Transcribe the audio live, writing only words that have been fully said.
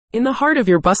In the heart of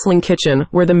your bustling kitchen,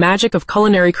 where the magic of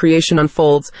culinary creation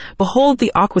unfolds, behold the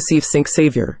Aquasieve Sink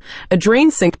Savior, a drain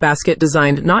sink basket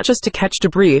designed not just to catch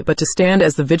debris, but to stand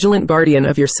as the vigilant guardian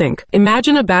of your sink.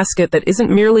 Imagine a basket that isn't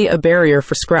merely a barrier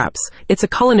for scraps. It's a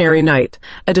culinary knight,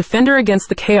 a defender against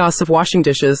the chaos of washing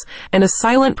dishes, and a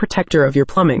silent protector of your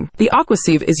plumbing. The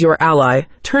Aquasieve is your ally,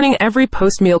 turning every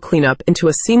post-meal cleanup into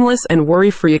a seamless and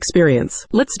worry-free experience.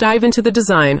 Let's dive into the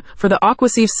design, for the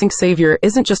Aquasieve Sink Savior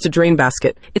isn't just a drain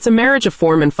basket. It's a marriage of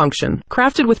form and function.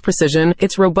 Crafted with precision,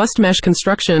 its robust mesh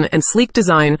construction and sleek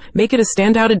design make it a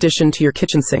standout addition to your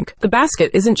kitchen sink. The basket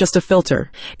isn't just a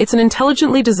filter. It's an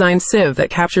intelligently designed sieve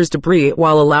that captures debris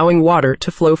while allowing water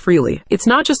to flow freely. It's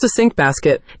not just a sink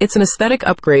basket, it's an aesthetic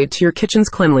upgrade to your kitchen's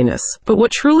cleanliness. But what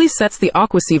truly sets the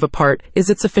Aquasieve apart is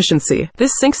its efficiency.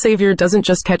 This sink savior doesn't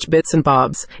just catch bits and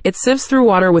bobs. It sieves through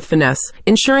water with finesse,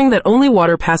 ensuring that only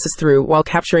water passes through while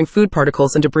capturing food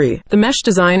particles and debris. The mesh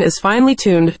design is finely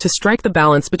tuned to strike the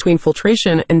balance between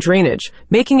filtration and drainage,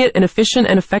 making it an efficient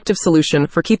and effective solution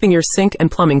for keeping your sink and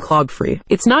plumbing clog-free.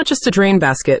 It's not just a drain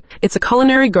basket, it's a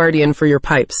culinary guardian for your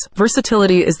pipes.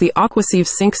 Versatility is the Aquasieve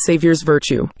Sink Savior's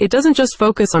virtue. It doesn't just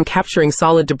focus on capturing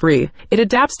solid debris, it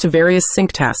adapts to various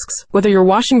sink tasks. Whether you're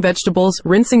washing vegetables,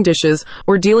 rinsing dishes,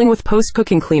 or dealing with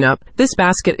post-cooking cleanup, this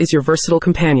basket is your versatile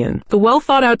companion. The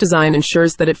well-thought-out design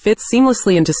ensures that it fits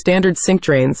seamlessly into standard sink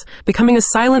drains, becoming a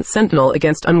silent sentinel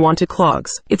against unwanted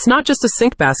clogs. It's not just a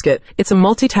sink basket, it's a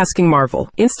multitasking marvel.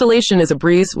 Installation is a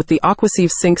breeze with the Aquasieve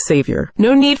Sink Savior.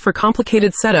 No need for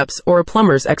complicated setups or a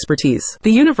plumber's expertise.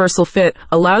 The universal fit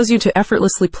allows you to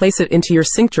effortlessly place it into your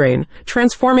sink drain,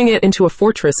 transforming it into a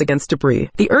fortress against debris.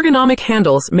 The ergonomic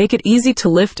handles make it easy to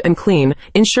lift and clean,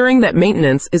 ensuring that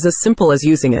maintenance is as simple as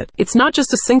using it. It's not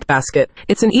just a sink basket,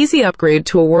 it's an easy upgrade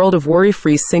to a world of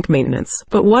worry-free sink maintenance.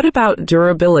 But what about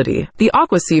durability? The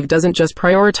Aquasieve doesn't just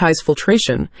prioritize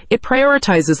filtration, it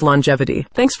prioritizes longevity.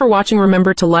 Thanks for watching.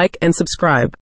 Remember to like and subscribe.